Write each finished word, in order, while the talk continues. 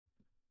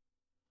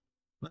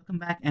Welcome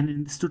back, and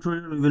in this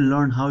tutorial we will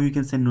learn how you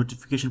can send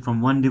notification from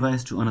one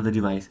device to another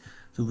device.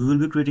 So we will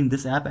be creating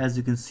this app. As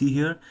you can see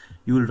here,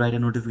 you will write a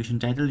notification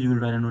title, you will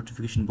write a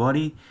notification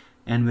body,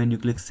 and when you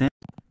click send,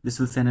 this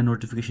will send a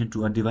notification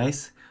to a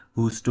device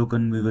whose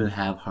token we will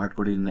have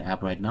hard-coded in the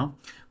app right now.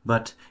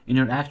 But in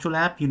your actual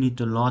app, you need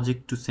the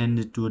logic to send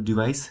it to a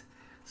device.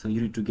 So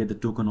you need to get the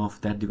token of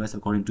that device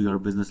according to your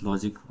business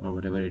logic or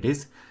whatever it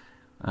is.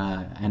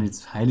 And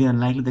it's highly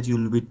unlikely that you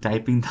will be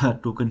typing the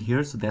token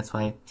here, so that's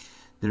why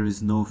there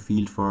is no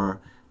field for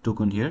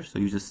token here. So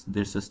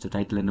there's just a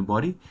title and a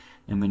body,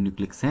 and when you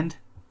click send,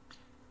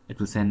 it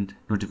will send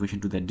notification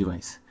to that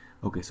device.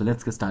 Okay, so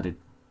let's get started.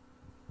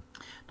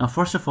 Now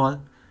first of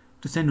all,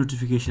 to send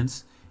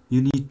notifications,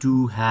 you need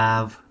to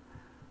have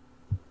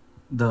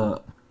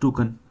the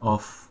token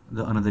of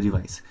the another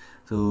device.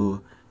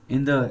 So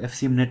in the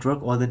FCM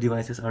network, all the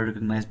devices are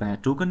recognized by a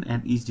token,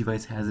 and each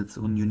device has its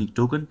own unique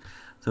token.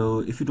 So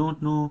if you don't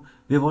know,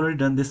 we have already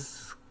done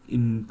this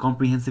in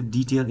comprehensive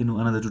detail in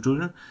another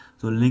tutorial,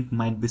 so link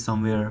might be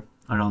somewhere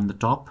around the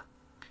top,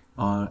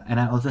 and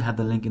I also have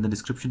the link in the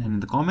description and in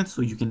the comments,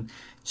 so you can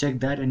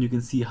check that and you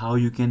can see how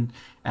you can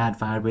add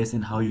Firebase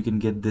and how you can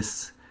get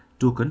this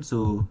token.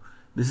 So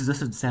this is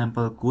just a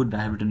sample code that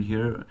I have written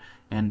here,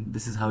 and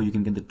this is how you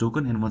can get the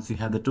token. And once you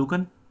have the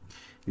token,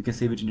 you can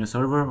save it in your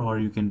server, or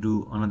you can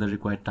do another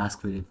required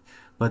task with it.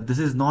 But this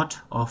is not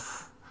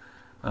of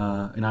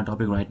in our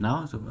topic right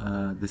now. So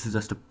this is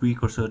just a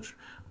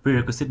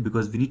prerequisite,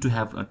 because we need to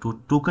have a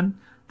token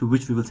to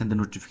which we will send the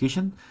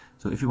notification.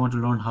 So if you want to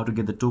learn how to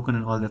get the token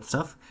and all that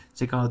stuff,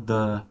 check out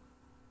the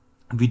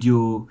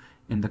video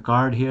in the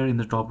card here in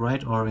the top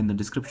right, or in the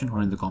description,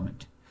 or in the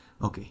comment.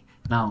 Okay,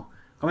 now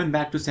coming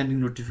back to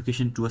sending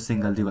notification to a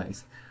single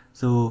device.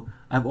 So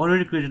I've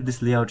already created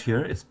this layout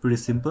here. It's pretty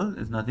simple.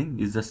 It's nothing.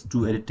 It's just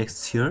two edit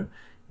texts here,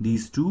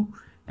 these two,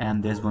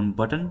 and there's one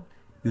button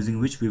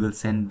using which we will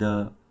send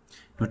the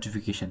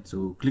notification.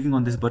 So clicking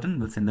on this button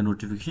will send the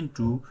notification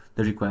to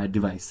the required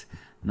device.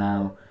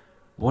 Now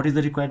what is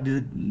the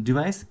required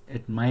device?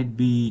 It might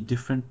be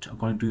different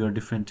according to your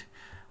different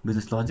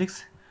business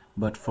logics,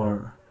 but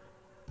for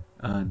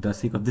the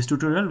sake of this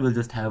tutorial, we'll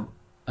just have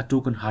a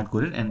token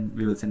hard-coded, and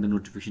we will send the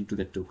notification to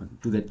that token,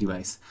 to that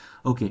device.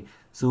 Okay,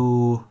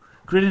 so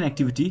create an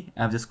activity.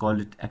 I've just called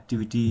it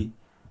activity.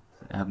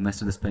 I've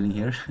messed up the spelling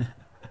here.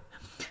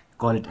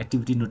 Call it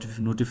activity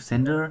notif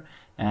sender,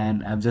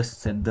 and I've just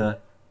set the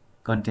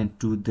content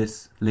to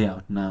this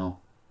layout. Now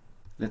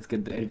let's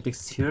get the edit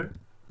text here,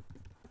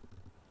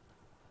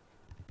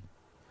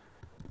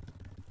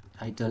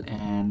 title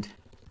and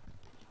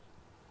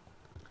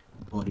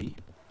body,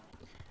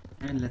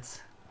 and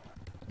let's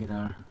get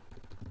our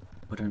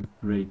button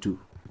ready too.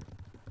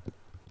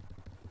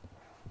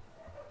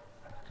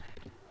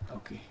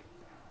 Okay,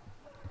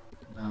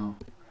 now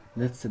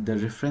let's set the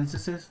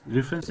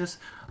references.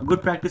 A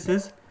good practice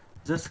is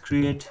just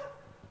create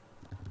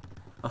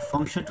a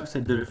function to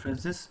set the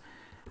references,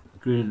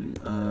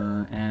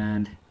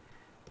 and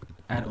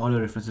add all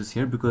your references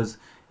here, because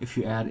if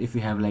you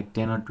have like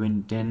 10 or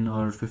 20, 10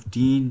 or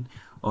 15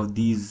 of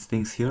these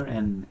things here,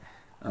 and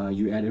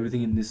you add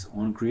everything in this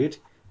on create,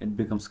 it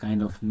becomes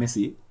kind of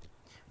messy.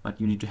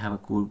 But you need to have a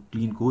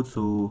clean code.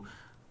 So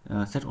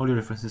set all your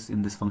references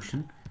in this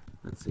function.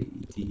 Let's say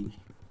et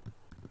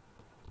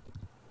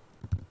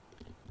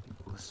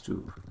equals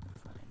to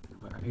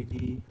find by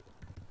id,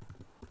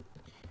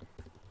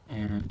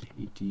 and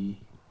et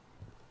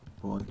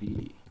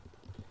body,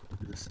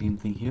 the same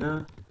thing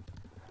here.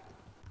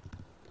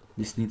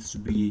 This needs to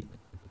be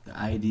the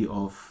ID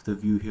of the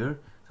view here.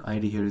 So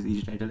ID here is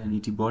et title and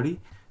et body.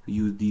 So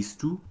use these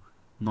two,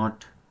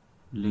 not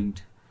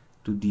linked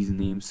to these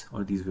names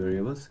or these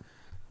variables.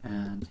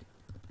 And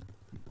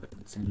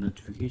send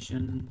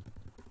notification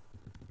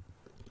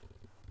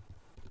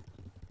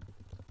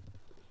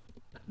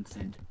and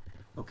send.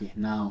 Okay,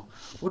 now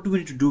what we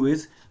need to do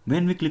is,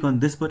 when we click on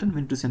this button,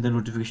 we need to send the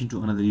notification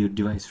to another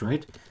device,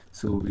 right?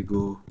 So we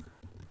go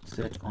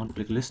set on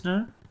click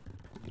listener,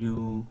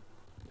 new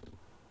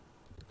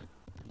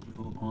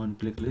on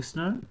click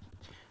listener,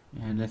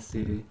 and let's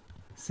say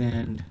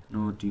send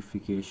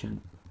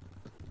notification.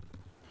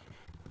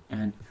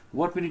 And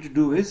what we need to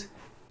do is,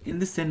 in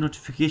this send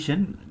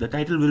notification, the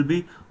title will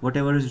be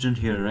whatever is written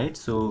here, right?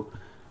 So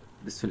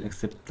this will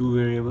accept two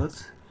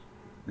variables,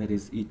 that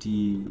is et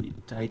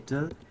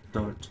title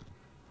dot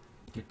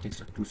get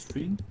text of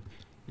toString,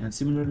 and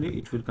similarly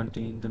it will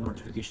contain the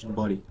notification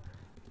body.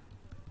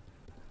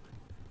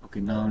 Okay,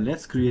 now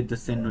let's create the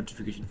send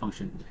notification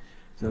function.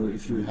 So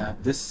if you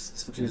have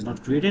this function is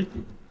not created,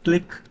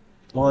 click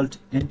Alt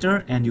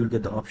Enter, and you'll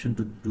get the option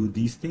to do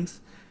these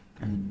things,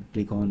 and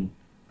click on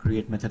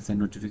create method send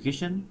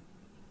notification.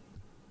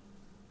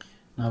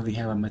 Now we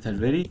have a method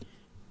ready,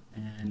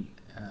 and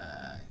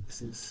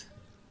this is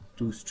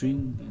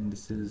toString, and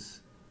this is,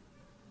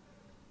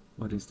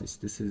 what is this?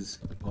 This is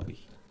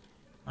body.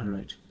 All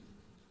right,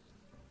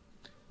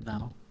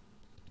 now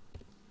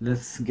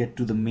let's get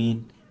to the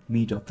main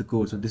meat of the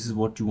code. So this is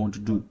what you want to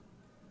do.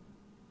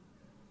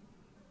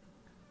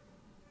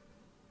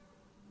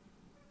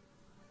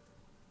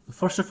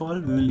 First of all,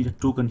 we will need a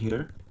token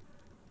here.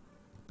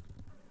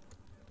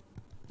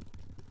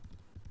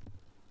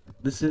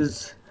 This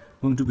is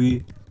going to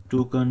be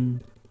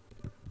token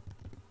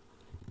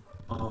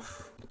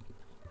of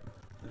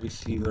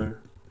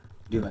receiver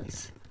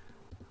device.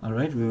 All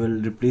right, we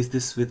will replace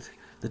this with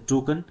the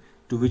token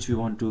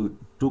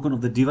token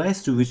of the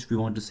device to which we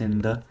want to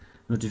send the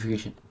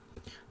notification.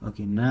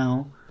 Okay,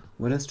 now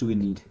what else do we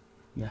need?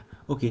 Yeah,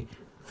 okay,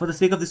 for the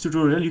sake of this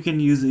tutorial, you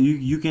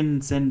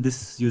can send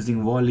this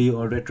using Volley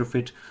or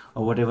Retrofit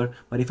or whatever,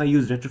 but if I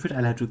use Retrofit,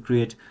 I'll have to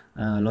create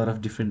a lot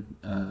of different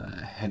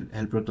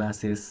helper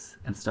classes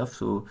and stuff.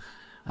 So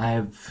I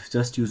have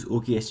just used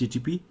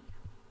OKHTTP.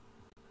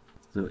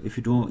 So if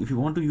you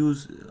want to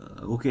use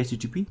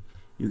OKHTTP,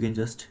 you can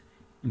just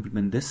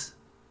implement this.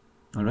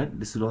 All right,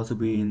 this will also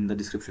be in the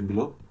description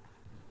below.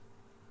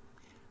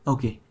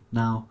 Okay,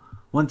 now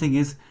one thing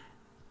is,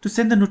 to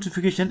send the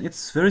notification,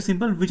 it's very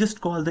simple. We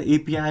just call the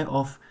API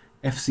of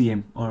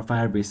FCM or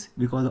Firebase.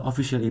 We call the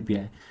official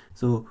API.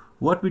 So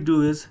what we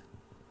do is,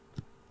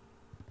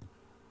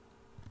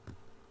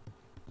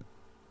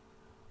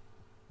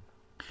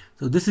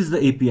 so this is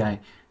the API.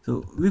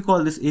 So we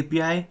call this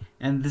API,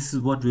 and this is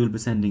what we will be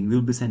sending. We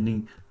will be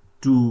sending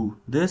to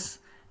this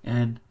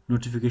and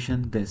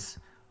notification this,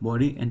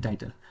 body and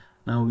title.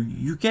 Now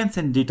you can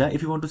send data.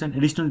 If you want to send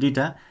additional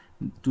data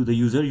to the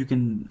user, you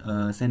can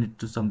send it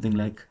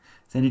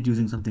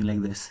using something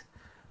like this.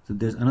 So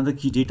there's another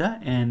key data,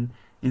 and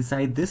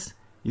inside this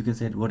you can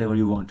send whatever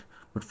you want.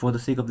 But for the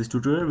sake of this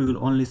tutorial, we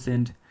will only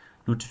send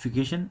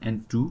notification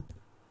and to,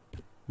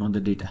 not the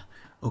data.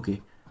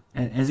 Okay,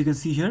 and as you can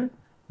see here,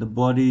 the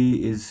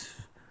body is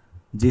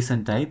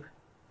JSON type,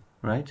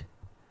 right?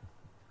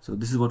 So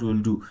this is what we will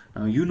do.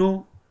 Now you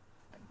know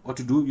what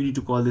to do. You need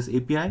to call this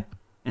API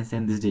and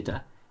send this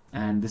data,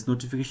 and this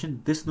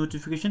notification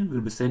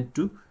will be sent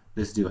to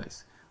this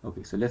device.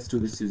 Okay, so let's do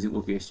this using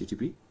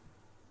OKHTTP.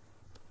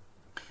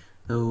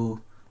 So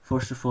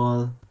first of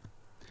all,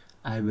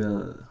 I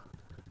will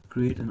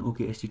create an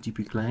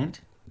OKHTTP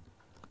client.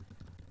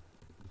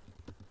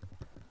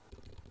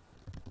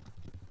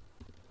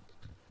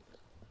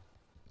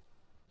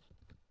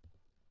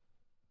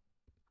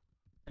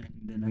 And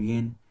then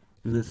again,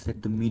 we will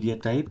set the media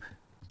type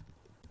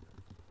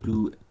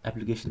to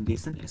application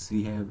JSON, as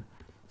we have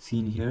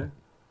seen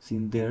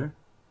there.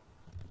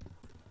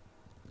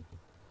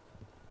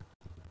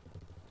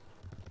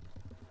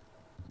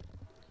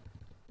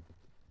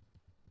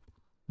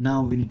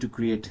 Now we need to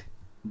create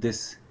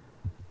this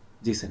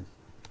JSON.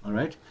 All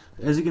right,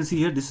 as you can see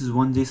here, this is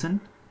one JSON,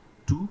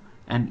 two,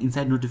 and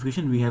inside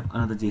notification we have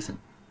another JSON.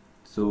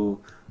 So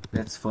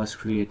let's first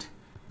create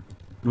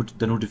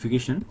the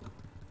notification.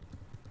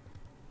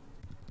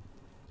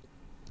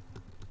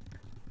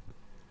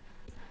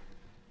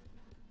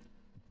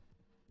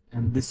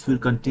 And this will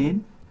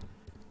contain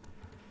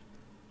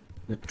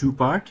the two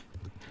part,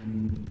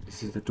 and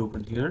this is the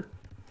token here,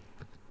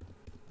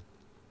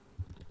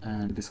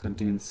 and this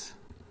contains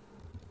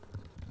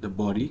the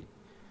body,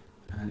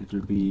 and it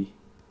will be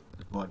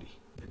the body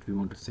that we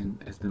want to send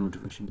as the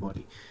notification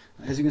body.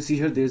 As you can see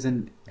here, there's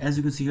an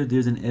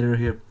error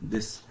here.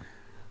 This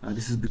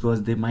is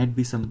because there might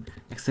be some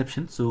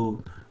exception.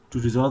 So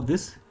to resolve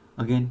this,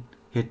 again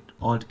hit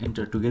Alt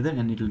Enter together,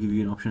 and it will give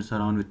you an option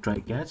surround with try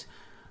catch.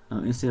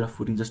 Instead of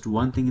putting just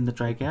one thing in the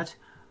try catch,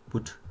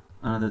 put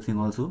another thing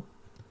also,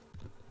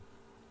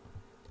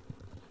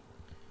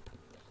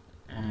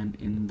 and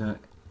in the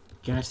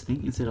catch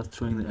thing, instead of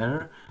throwing the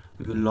error,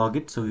 we will log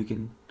it so we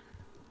can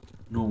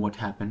know what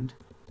happened.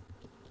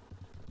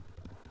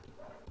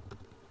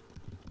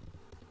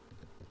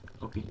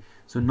 Okay,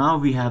 so now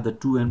we have the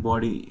to and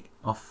body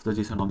of the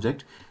JSON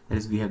object. That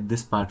is, we have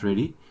this part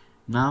ready.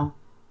 Now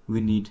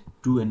we need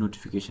to and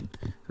notification.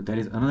 So that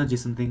is another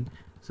JSON thing.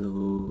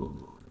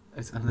 So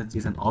it's another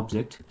JSON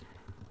object,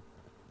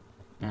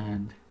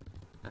 and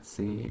let's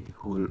say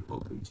whole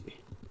obj.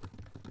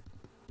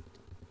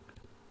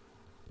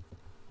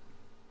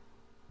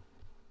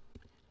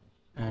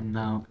 And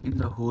now in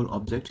the whole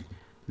object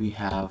we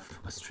have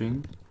a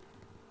string.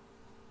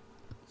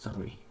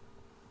 Sorry,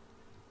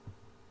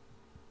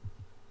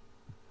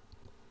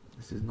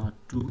 this is not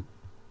to,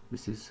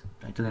 this is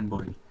title and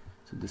body.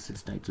 So this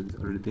is title is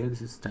already there,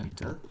 this is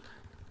title,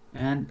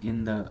 and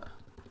in the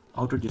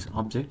outer JSON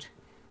object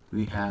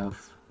we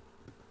have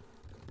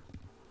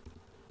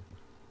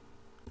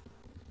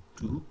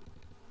to,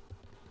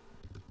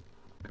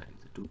 that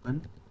is the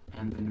token,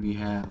 and then we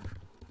have,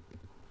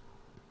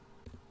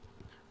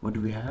 what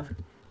do we have?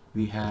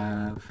 We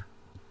have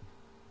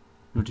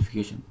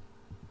notification,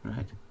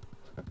 right?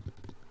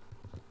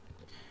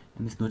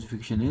 And this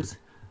notification is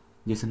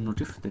JSON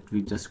notif that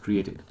we just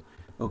created.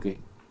 Okay,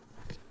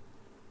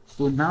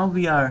 so now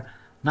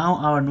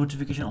our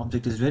notification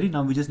object is ready.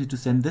 Now we just need to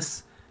send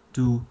this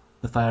to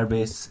the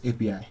Firebase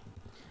API.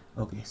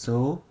 Okay,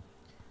 so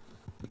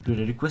create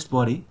a request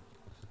body,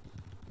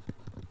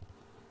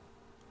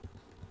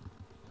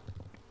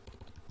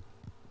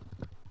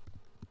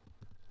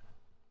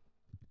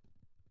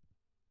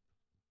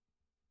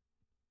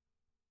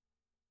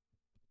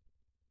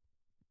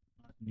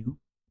 new,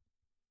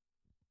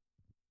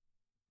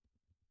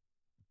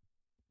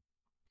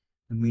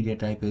 The media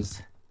type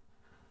is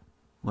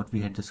what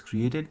we had just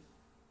created,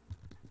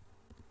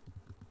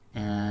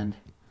 and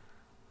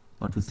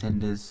what we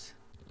send is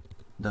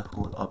the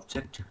whole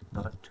object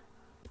dot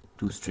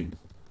toString.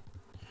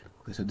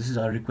 Okay, so this is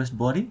our request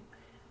body,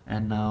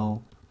 and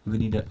now we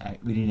need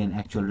an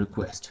actual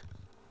request.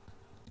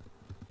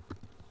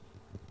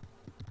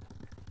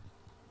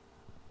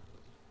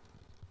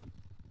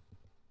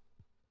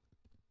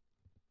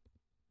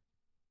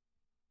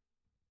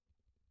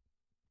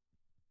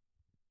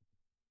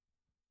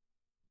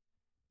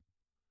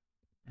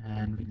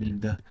 And we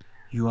need the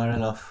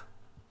URL of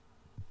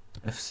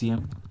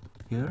FCM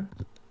here,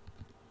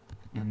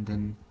 and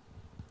then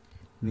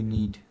we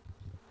need,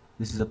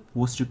 this is a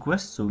post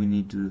request, so we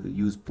need to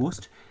use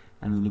post,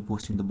 and we'll be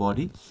posting the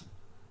body,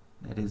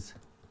 that is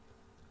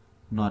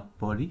not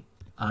body,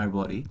 our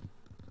body,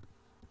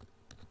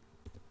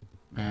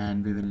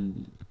 and we will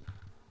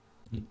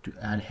need to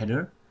add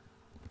header.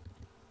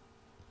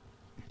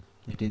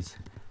 It is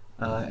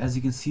as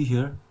you can see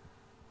here,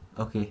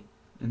 okay,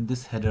 in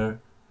this header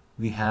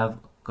we have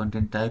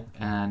content type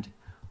and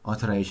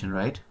authorization,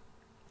 right?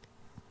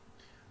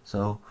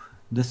 So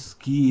this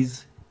key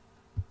is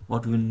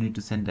what we'll need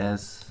to send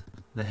as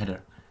the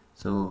header.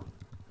 So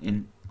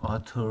in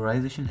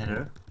authorization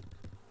header,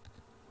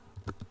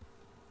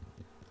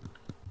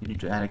 you need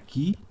to add a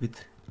key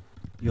with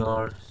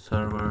your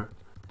server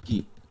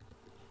key,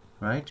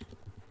 right?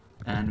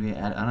 And we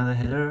add another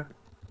header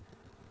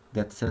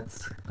that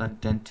sets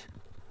content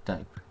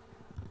type.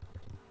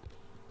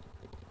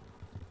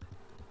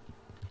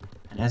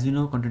 And as we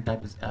know, content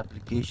type is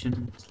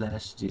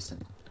application/JSON.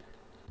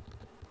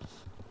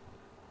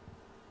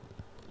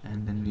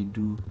 And then we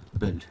do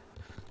build.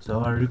 So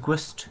our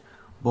request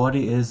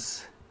body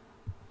is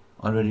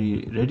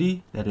already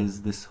ready, that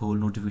is this whole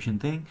notification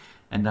thing,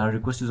 and our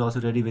request is also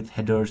ready with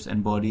headers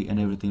and body and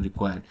everything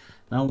required.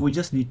 Now we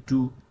just need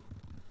to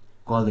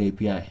call the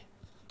API.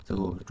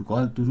 So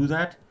to do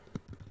that,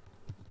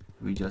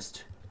 we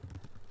just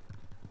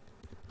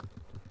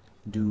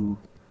do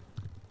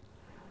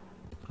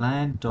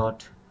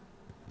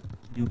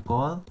client.new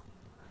call,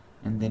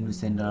 and then we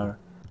send our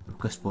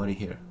request body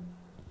here,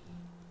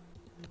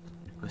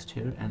 request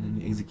here, and then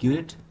we execute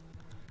it,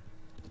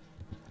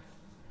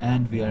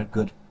 and we are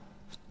good.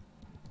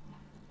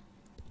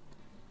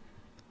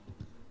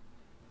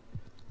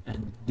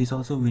 And this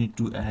also we need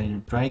to add in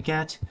a try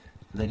catch,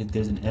 so that if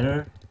there's an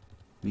error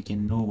we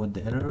can know what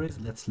the error is.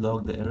 Let's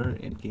log the error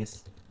in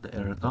case the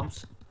error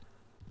comes.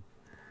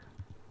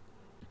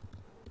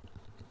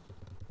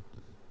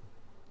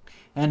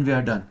 And we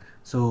are done.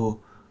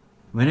 So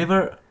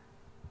whenever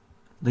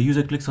the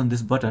user clicks on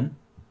this button,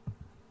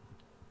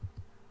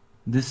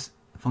 this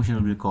function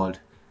will be called,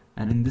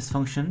 and in this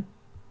function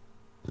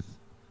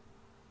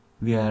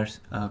we are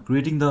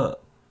creating the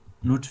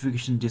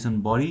notification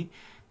JSON body,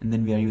 and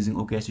then we are using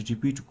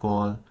OKHTTP to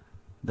call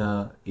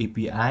the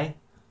API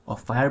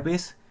of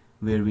Firebase,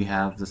 where we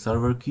have the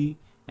server key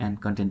and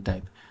content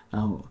type.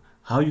 Now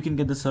how you can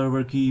get the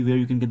server key, where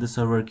you can get the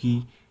server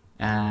key,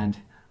 and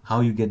how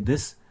you get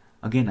this,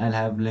 again I'll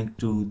have link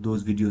to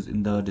those videos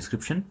in the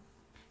description.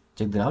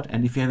 Check that out,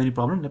 and if you have any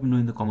problem, let me know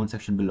in the comment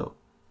section below.